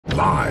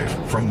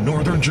Live from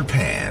northern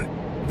Japan,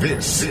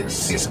 this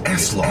is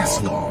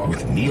SLOG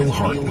with Neil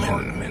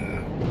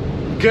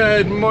Hartmann.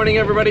 Good morning,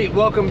 everybody.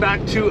 Welcome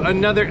back to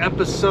another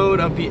episode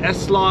of the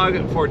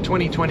SLOG for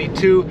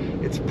 2022.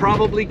 It's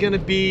probably going to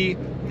be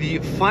the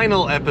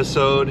final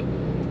episode.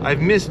 I've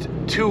missed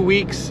 2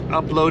 weeks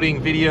uploading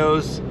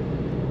videos.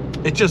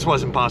 It just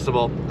wasn't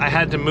possible. I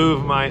had to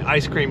move my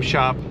ice cream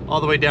shop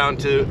all the way down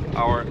to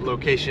our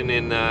location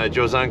in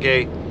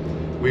Josanke.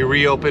 We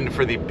reopened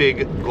for the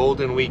big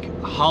Golden Week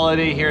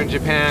holiday here in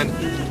Japan.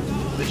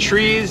 The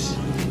trees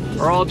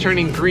are all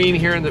turning green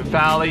here in the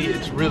valley.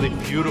 It's really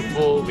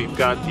beautiful. We've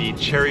got the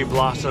cherry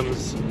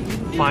blossoms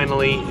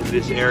finally in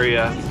this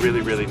area. Really,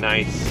 really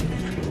nice.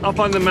 Up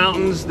on the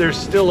mountains, there's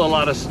still a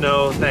lot of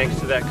snow thanks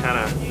to that kind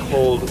of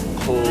cold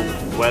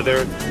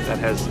weather that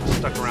has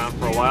stuck around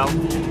for a while.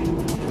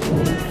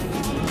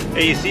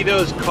 Hey, you see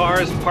those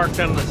cars parked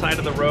on the side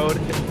of the road?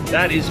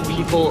 That is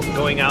people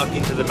going out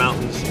into the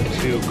mountains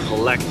to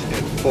collect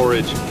and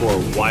forage for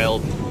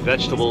wild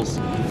vegetables.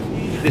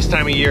 This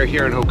time of year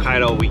here in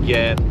Hokkaido, we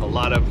get a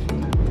lot of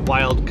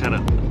wild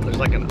there's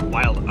like a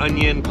wild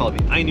onion called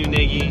the Ainu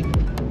negi.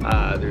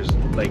 There's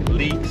like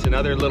leeks and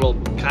other little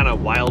kind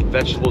of wild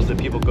vegetables that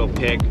people go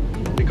pick.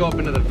 They go up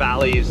into the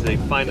valleys, they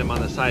find them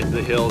on the sides of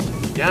the hills.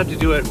 You have to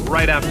do it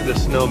right after the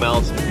snow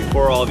melts and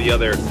before all the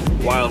other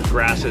wild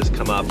grasses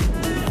come up.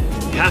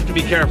 You have to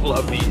be careful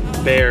of the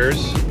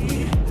bears.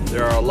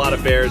 There are a lot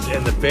of bears,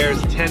 and the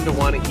bears tend to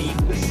want to eat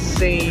the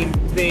same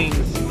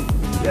things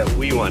that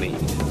we want to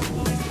eat.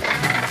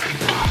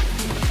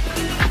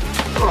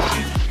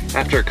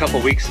 After a couple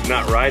weeks of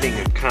not riding,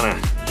 I'm kind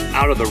of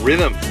out of the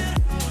rhythm.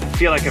 I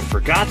feel like I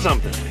forgot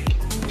something.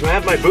 Do I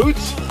have my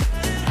boots?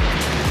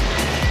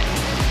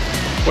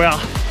 Well,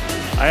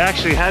 I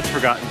actually had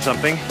forgotten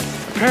something.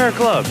 A pair of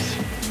gloves.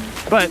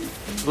 But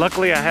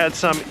luckily I had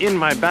some in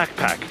my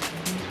backpack.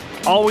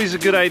 Always a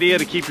good idea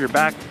to keep your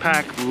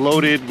backpack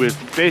loaded with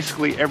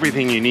basically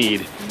everything you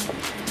need.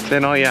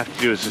 Then all you have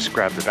to do is just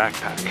grab the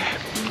backpack.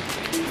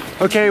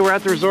 Okay, we're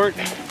at the resort.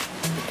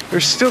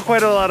 There's still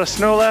quite a lot of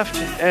snow left,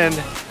 and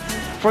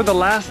for the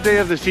last day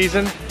of the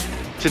season,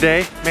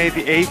 today, May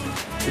the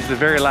 8th, is the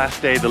very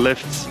last day the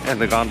lifts and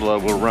the gondola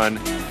will run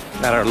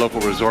at our local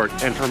resort.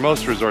 And for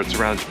most resorts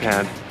around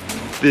Japan,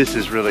 this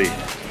is really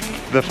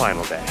the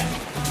final day.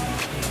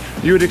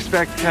 You would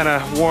expect kind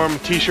of warm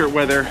t-shirt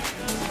weather,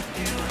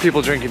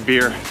 people drinking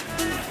beer,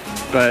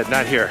 but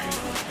not here.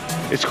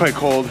 It's quite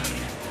cold,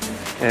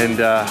 and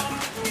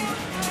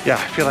yeah,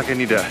 I feel like I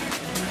need a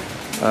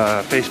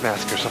face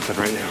mask or something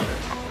right now.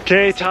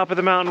 Okay, top of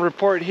the mountain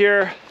report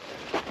here.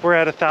 We're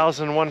at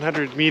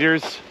 1,100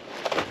 meters.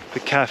 The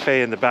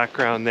cafe in the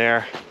background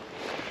there.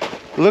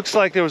 Looks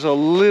like there was a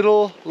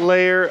little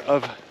layer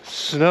of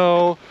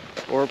snow,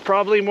 or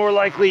probably more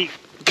likely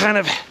kind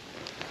of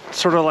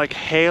sort of like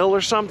hail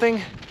or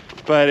something,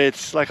 but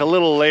it's like a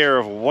little layer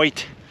of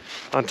white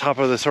on top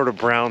of the sort of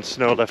brown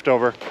snow left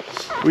over.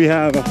 We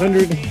have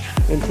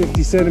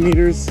 150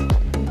 centimeters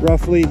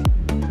roughly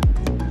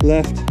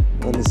left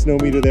on the snow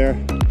meter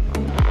there.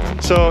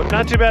 So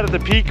not too bad at the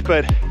peak,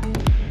 but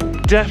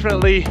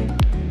definitely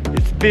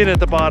it's thin at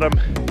the bottom.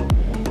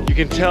 You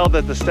can tell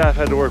that the staff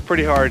had to work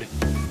pretty hard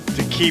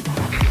to keep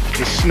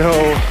the snow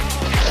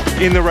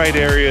in the right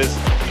areas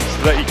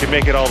so that you can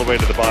make it all the way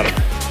to the bottom.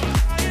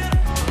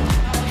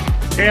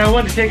 Okay, I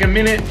want to take a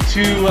minute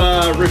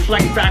to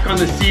reflect back on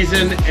the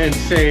season and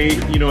say,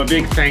 you know, a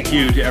big thank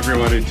you to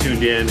everyone who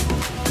tuned in,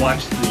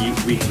 watched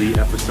the weekly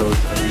episodes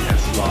of the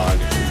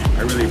SLOG.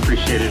 I really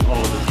appreciated all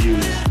of the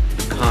views,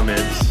 the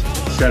comments,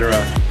 etc.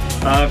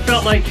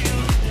 Felt like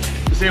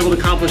I was able to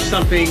accomplish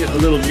something a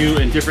little new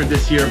and different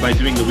this year by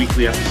doing the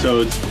weekly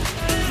episodes.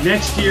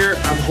 Next year,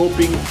 I'm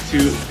hoping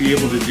to be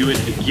able to do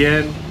it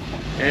again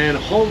and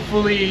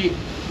hopefully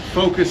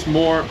focus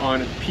more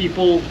on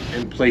people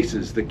and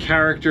places, the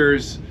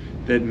characters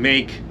that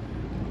make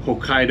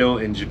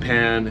Hokkaido and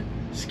Japan,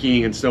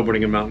 skiing and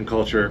snowboarding and mountain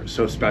culture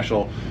so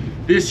special.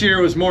 This year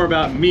was more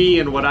about me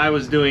and what I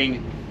was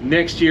doing.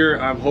 Next year,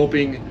 I'm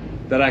hoping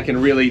that I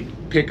can really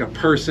pick a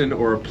person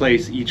or a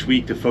place each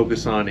week to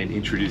focus on and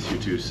introduce you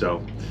to.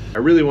 So I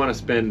really want to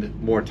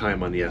spend more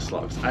time on the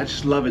SLOGs. I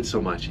just love it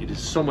so much. It is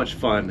so much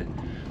fun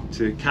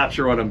to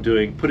capture what I'm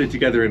doing, put it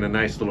together in a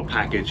nice little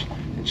package,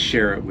 and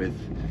share it with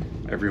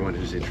everyone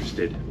who's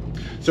interested.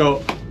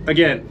 So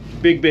again,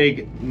 big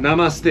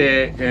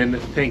namaste, and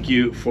thank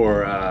you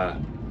for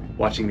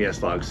watching the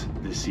SLOGs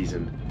this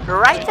season.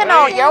 Right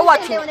now you're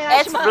watching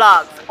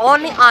SLOGs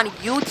only on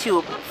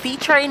YouTube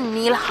featuring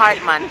Neil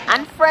Hartmann.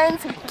 And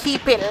friends,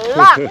 keep it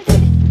locked!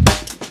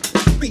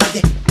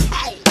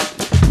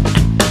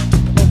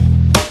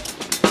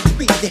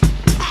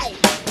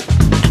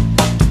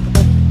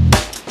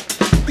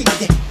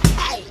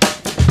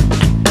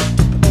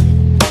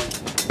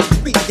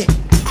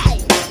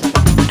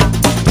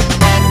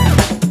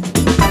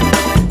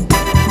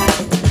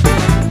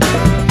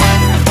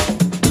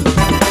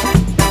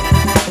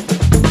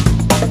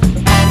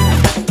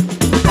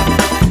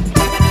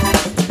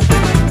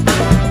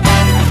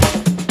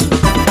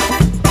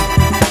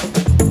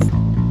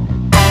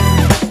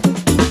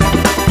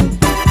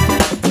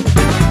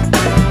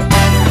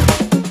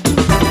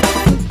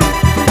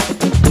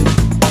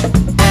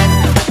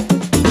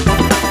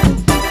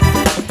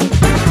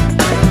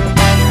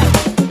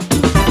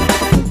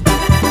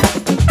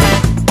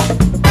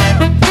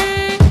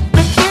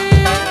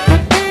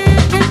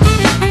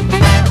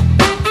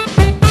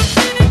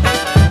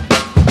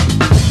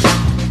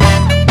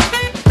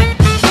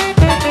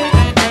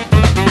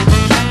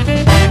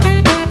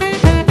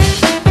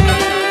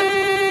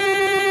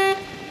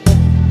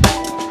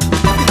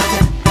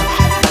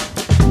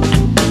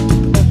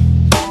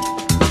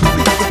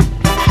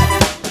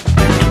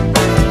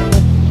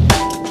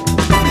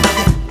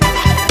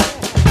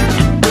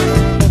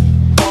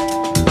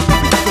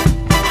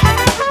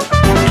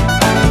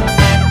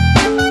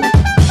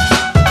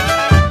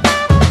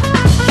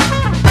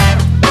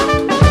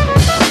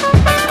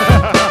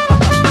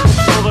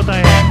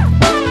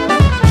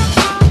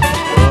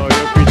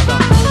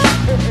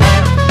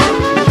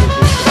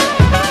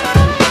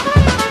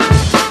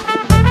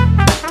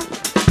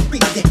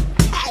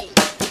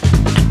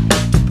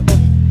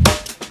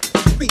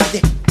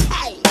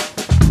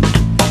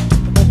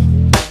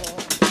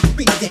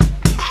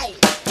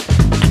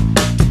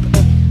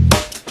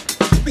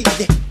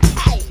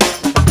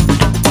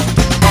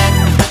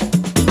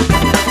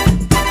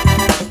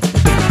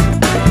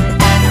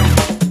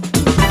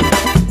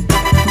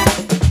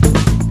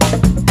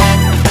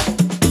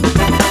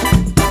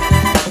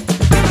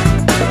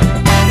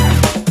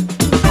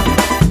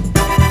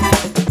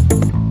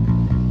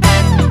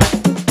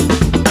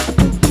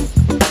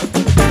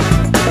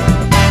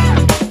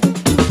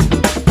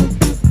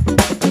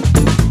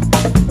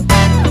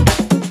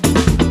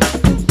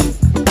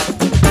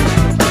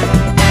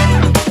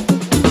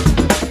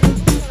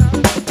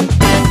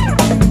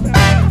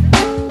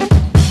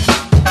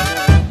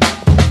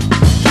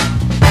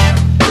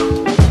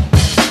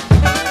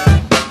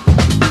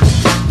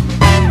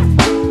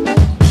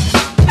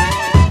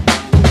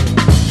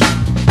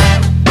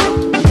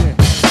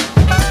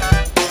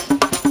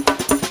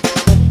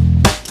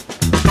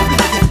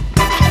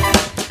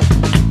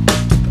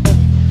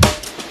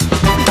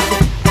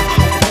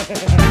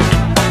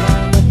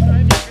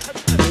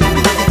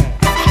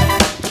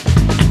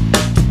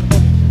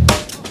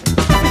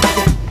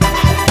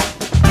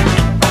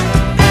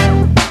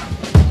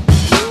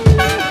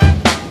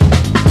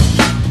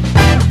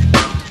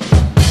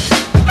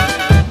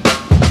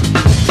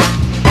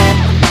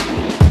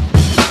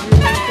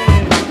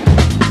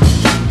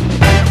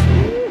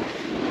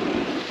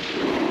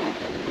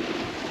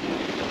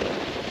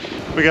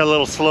 We got a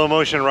little slow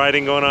motion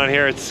riding going on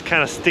here. It's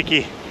kind of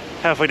sticky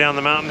halfway down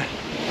the mountain,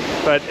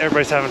 but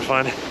everybody's having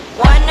fun.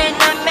 1 in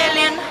a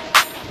million,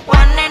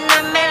 1 in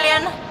a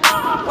million,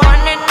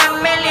 1 in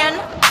a million,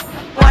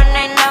 1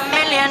 in a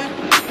million,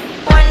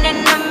 1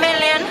 in a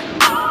million,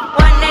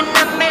 1 in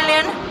a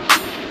million,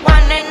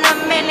 1 in a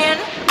million,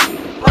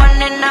 1 in a million,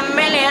 1 in a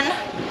million,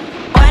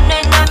 1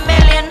 in a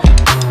million,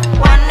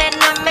 1 in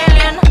a million,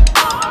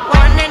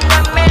 1 in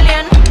a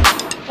million,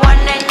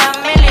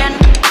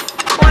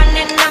 1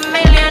 in a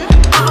million, 1 in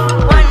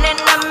a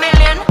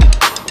million,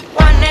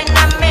 1 in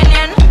a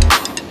million,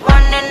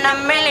 1 in a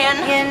million.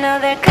 You know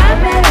they're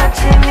coming up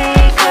to me,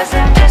 'cause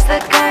I'm just the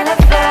kind of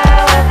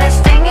flower that's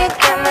stinging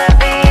from the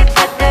beat,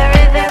 but the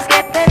rhythm's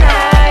getting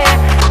higher.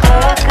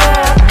 Go, go,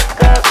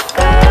 go,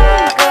 go,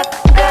 go, go,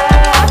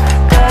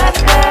 go, go,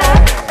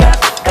 go, go,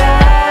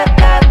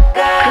 go,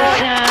 go.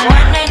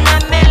 1 in a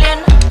million,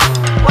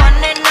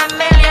 1 in a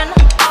million,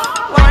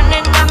 1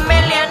 in a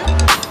million,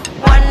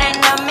 1 in a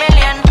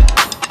million,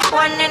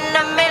 1 in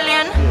a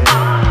million,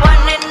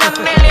 1 in a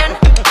million,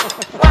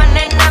 1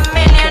 in a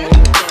million,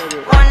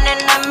 1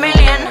 in a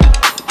million.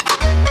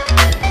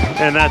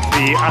 And that's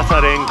the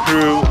Asaren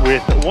crew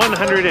with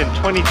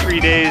 123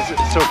 days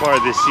so far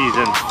this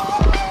season.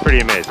 Pretty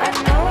amazing. I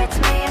know it's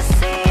me you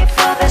see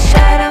for the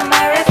shine of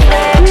my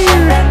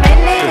reflection, the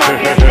meaning of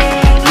your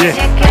things. You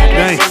can't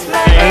resist my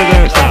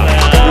action.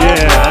 い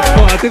や、あそ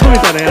こ当て込め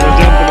たね、あの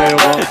ジャンプの横。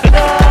す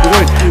ごい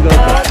スピードだっ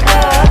た。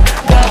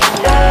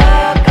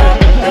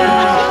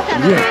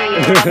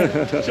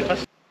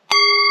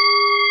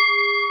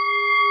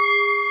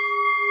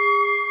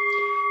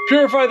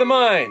Purify the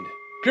mind,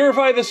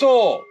 purify the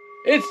soul.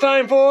 It's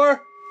time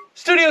for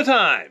studio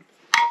time.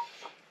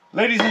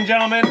 Ladies and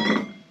gentlemen,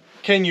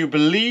 can you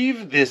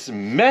believe this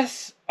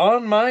mess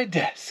on my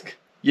desk?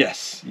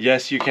 Yes,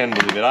 yes, you can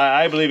believe it.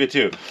 I believe it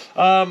too.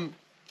 I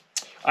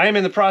am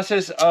in the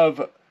process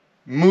of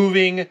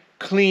moving,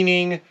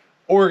 cleaning,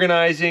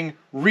 organizing,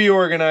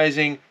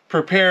 reorganizing,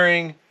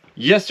 preparing.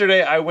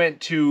 Yesterday I went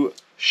to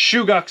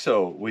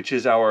Shugakso, which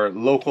is our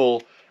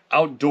local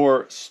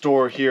outdoor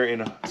store here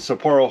in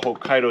Sapporo,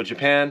 Hokkaido,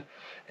 Japan,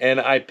 and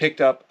I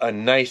picked up a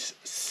nice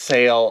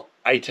sale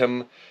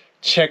item.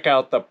 Check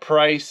out the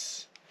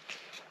price.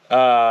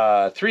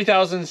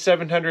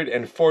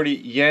 3,740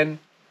 yen,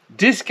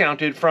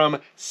 discounted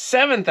from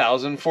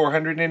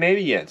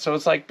 7,480 yen. So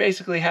it's like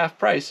basically half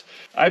price.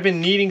 I've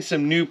been needing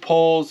some new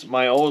poles.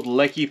 My old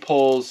Lecky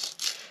poles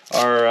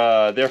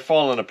are they're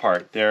falling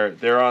apart.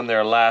 They're on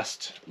their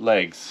last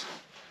legs.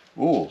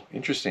 Ooh,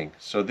 interesting.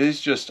 So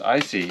this just, I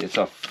see, it's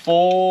a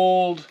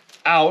fold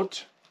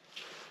out.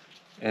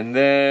 And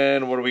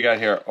then what do we got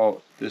here?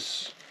 Oh,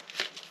 this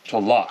to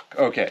lock.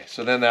 Okay,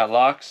 so then that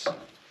locks.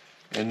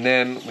 And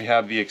then we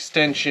have the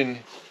extension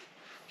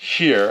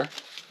here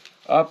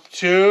up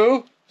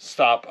to,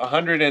 stop,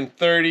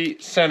 130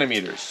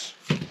 centimeters.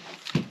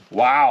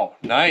 Wow,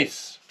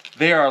 nice.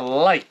 They are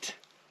light.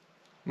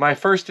 My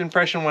first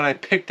impression when I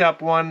picked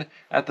up one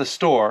at the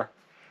store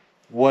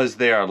was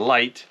they are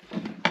light.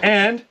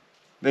 And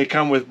they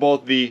come with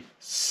both the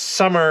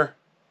summer,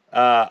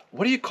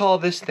 what do you call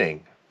this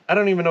thing? I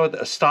don't even know what,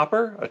 a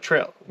stopper? A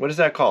trail? What is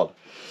that called?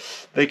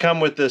 They come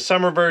with the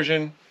summer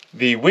version,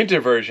 the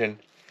winter version,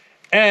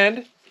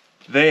 and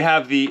they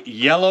have the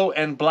yellow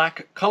and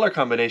black color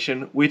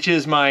combination, which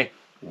is my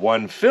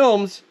One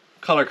Films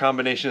color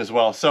combination as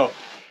well. So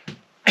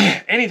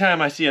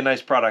anytime I see a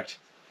nice product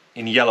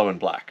in yellow and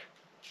black,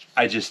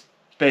 I just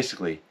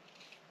basically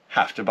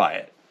have to buy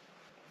it.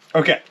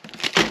 Okay,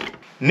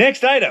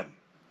 next item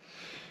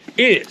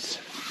is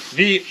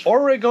the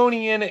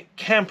Oregonian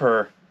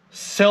Camper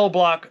cell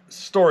block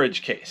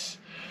storage case.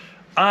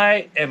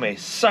 I am a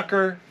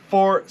sucker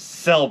for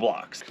cell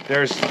blocks.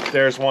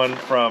 There's one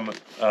from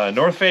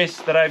North Face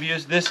that I've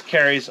used. This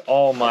carries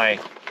all my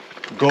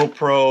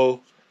GoPro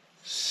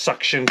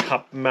suction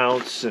cup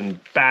mounts and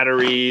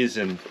batteries,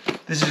 and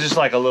this is just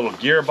like a little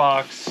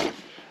gearbox.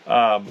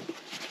 I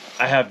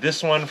have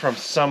this one from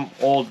some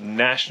old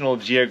National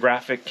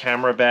Geographic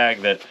camera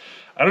bag that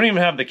I don't even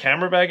have the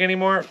camera bag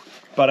anymore,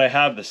 but I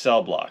have the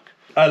cell block.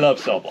 I love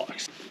cell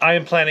blocks. I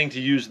am planning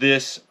to use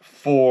this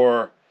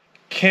for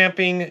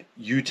camping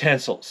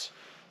utensils,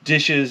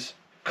 dishes,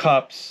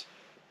 cups,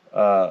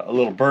 a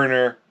little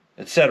burner,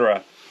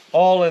 etc.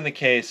 All in the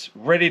case,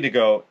 ready to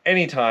go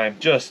anytime.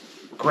 Just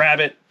grab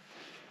it,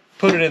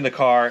 put it in the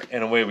car,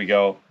 and away we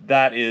go.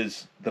 That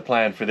is the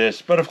plan for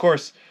this. But of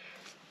course,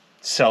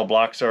 cell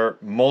blocks are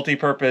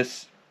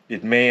multi-purpose.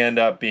 It may end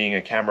up being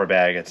a camera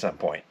bag at some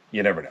point.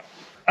 You never know.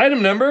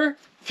 Item number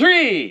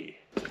 3.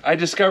 I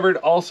discovered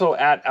also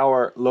at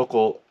our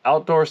local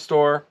outdoor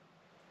store.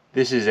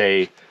 This is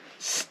a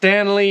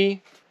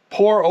Stanley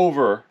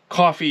pour-over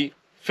coffee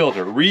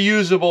filter,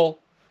 reusable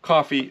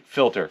coffee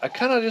filter.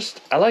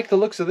 I like the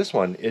looks of this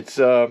one. It's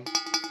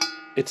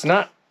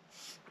not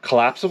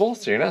collapsible,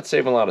 so you're not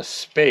saving a lot of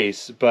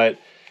space, but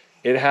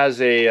it has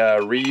a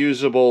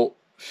reusable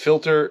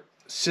filter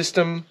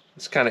system.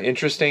 It's kind of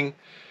interesting.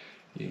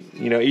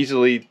 You know,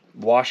 easily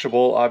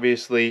washable,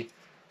 obviously.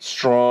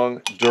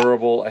 strong,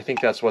 durable. I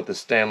think that's what the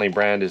Stanley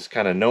brand is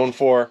kind of known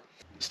for.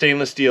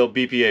 Stainless steel,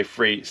 BPA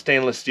free,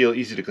 stainless steel,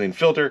 easy to clean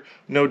filter,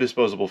 no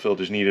disposable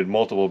filters needed,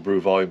 multiple brew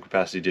volume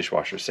capacity,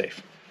 dishwasher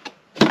safe.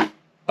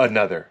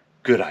 Another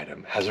good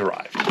item has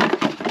arrived.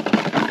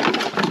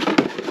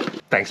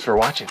 Thanks for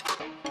watching.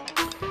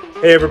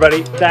 Hey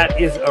everybody, that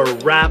is a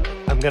wrap.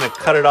 I'm gonna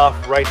cut it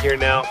off right here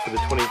now for the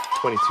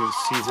 2022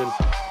 season.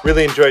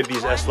 Really enjoyed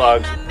these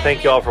S-Logs.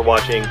 Thank you all for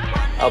watching.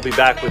 I'll be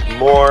back with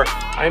more.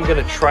 I'm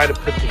gonna try to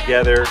put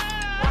together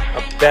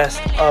a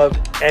best of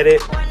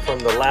edit from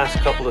the last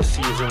couple of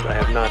seasons. I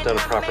have not done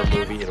a proper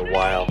movie in a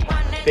while.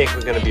 I think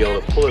we're gonna be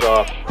able to pull it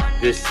off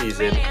this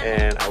season,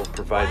 and I will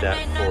provide that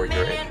for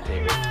your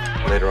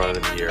entertainment later on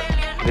in the year.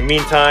 In the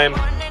meantime,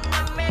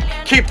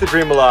 keep the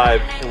dream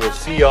alive, and we'll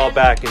see y'all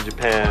back in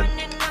Japan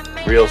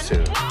real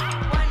soon.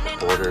 The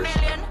borders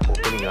are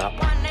opening up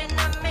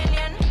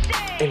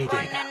any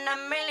day now.